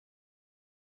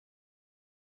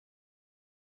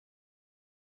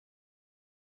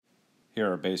Here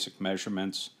are basic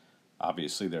measurements.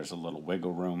 Obviously there's a little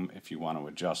wiggle room if you want to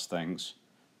adjust things.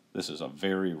 This is a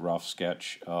very rough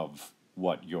sketch of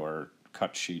what your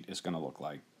cut sheet is going to look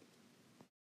like.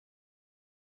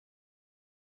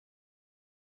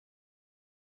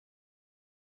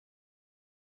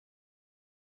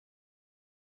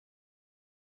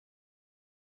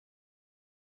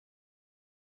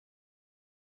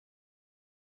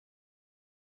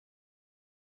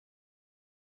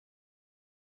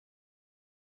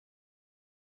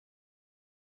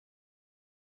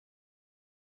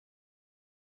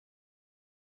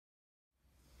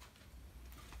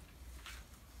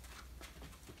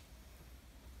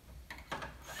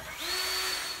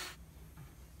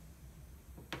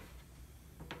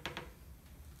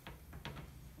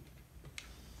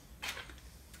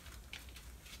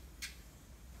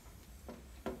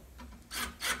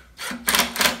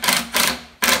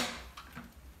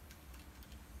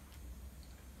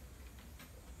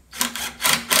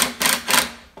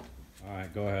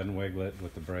 Alright, go ahead and wiggle it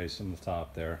with the brace on the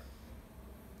top there.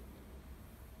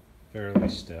 Fairly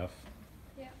stiff.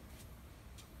 Yeah.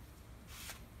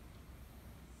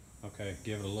 Okay,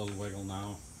 give it a little wiggle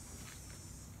now.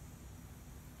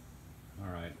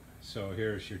 Alright, so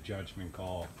here's your judgment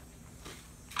call.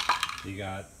 You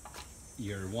got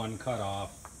your one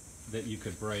cutoff that you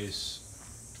could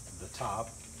brace the top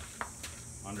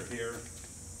under here,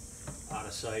 out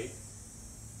of sight,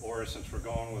 or since we're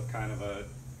going with kind of a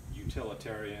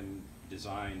utilitarian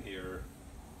design here,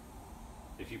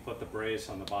 if you put the brace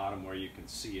on the bottom where you can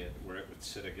see it, where it would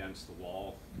sit against the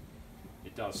wall,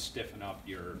 it does stiffen up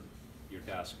your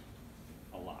desk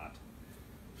a lot.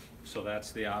 So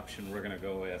that's the option we're going to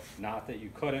go with. Not that you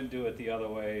couldn't do it the other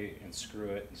way and screw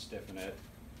it and stiffen it.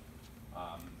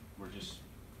 We're just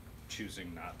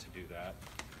choosing not to do that.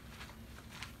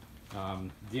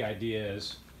 The idea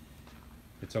is,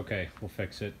 it's okay, we'll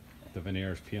fix it. The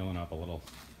veneer is peeling up a little.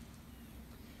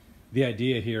 The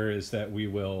idea here is that we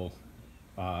will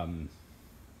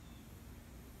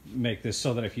make this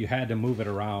so that if you had to move it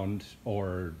around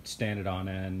or stand it on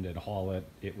end and haul it,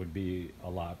 it would be a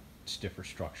lot stiffer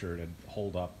structure to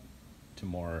hold up to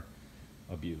more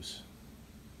abuse.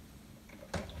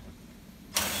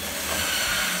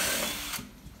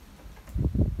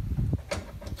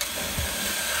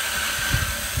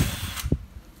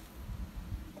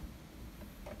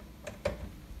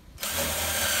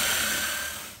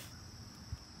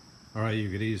 All right, you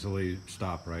could easily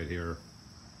stop right here.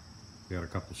 We got a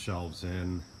couple shelves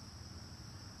in.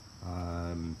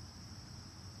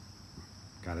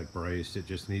 Got it braced. It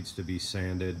just needs to be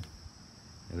sanded,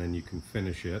 and then you can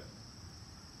finish it.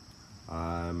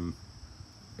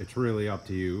 It's really up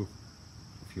to you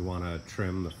if you want to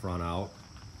trim the front out.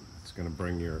 It's going to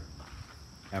bring your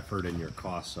effort and your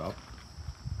costs up.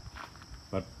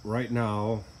 But right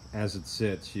now, as it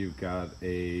sits, you've got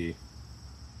a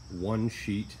one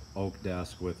sheet oak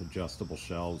desk with adjustable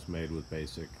shelves made with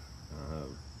basic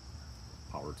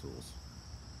power tools.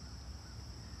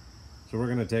 So we're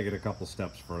going to take it a couple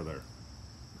steps further.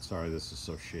 Sorry this is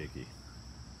so shaky.